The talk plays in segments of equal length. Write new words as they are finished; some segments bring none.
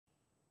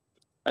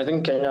I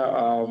think Kenya,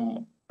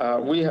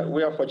 we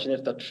are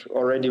fortunate that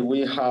already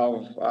we have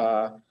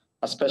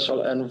a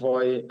special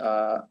envoy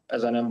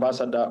as an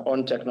ambassador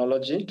on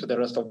technology to the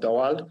rest of the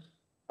world.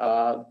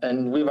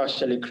 And we've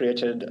actually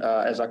created,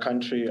 as a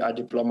country, a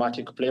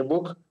diplomatic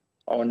playbook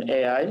on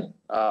AI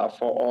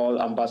for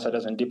all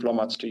ambassadors and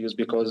diplomats to use,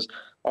 because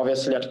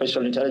obviously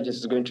artificial intelligence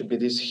is going to be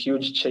this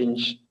huge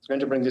change. It's going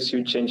to bring this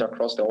huge change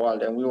across the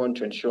world. And we want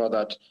to ensure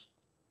that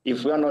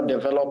if we are not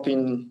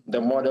developing the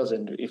models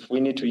and if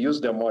we need to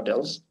use the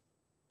models,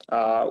 we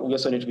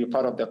also need to be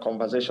part of the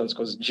conversations,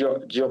 because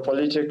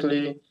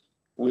geopolitically,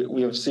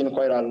 we have seen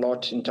quite a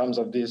lot in terms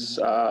of this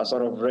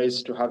sort of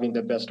race to having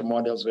the best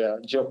models, where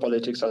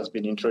geopolitics has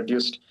been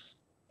introduced,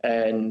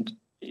 and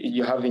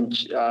you're having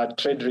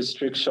trade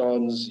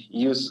restrictions,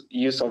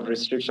 use of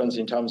restrictions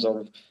in terms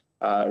of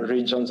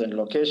regions and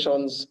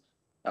locations.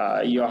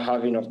 You're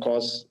having, of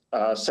course,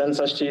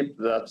 censorship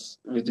that's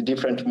with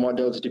different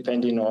models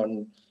depending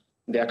on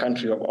their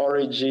country of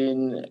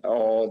origin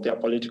or their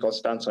political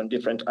stance on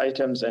different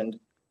items. And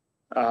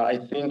I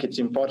think it's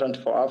important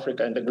for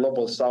Africa and the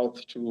global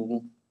South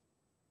to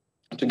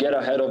get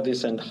ahead of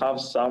this and have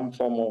some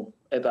form of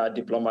either a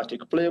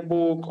diplomatic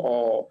playbook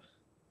or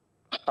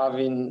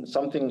having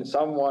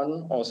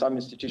someone or some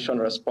institution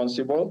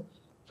responsible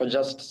for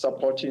just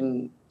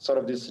supporting sort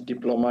of these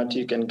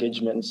diplomatic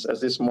engagements as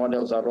these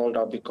models are rolled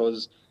out,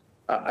 because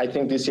I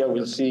think this year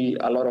we'll see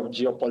a lot of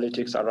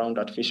geopolitics around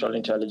artificial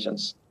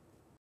intelligence.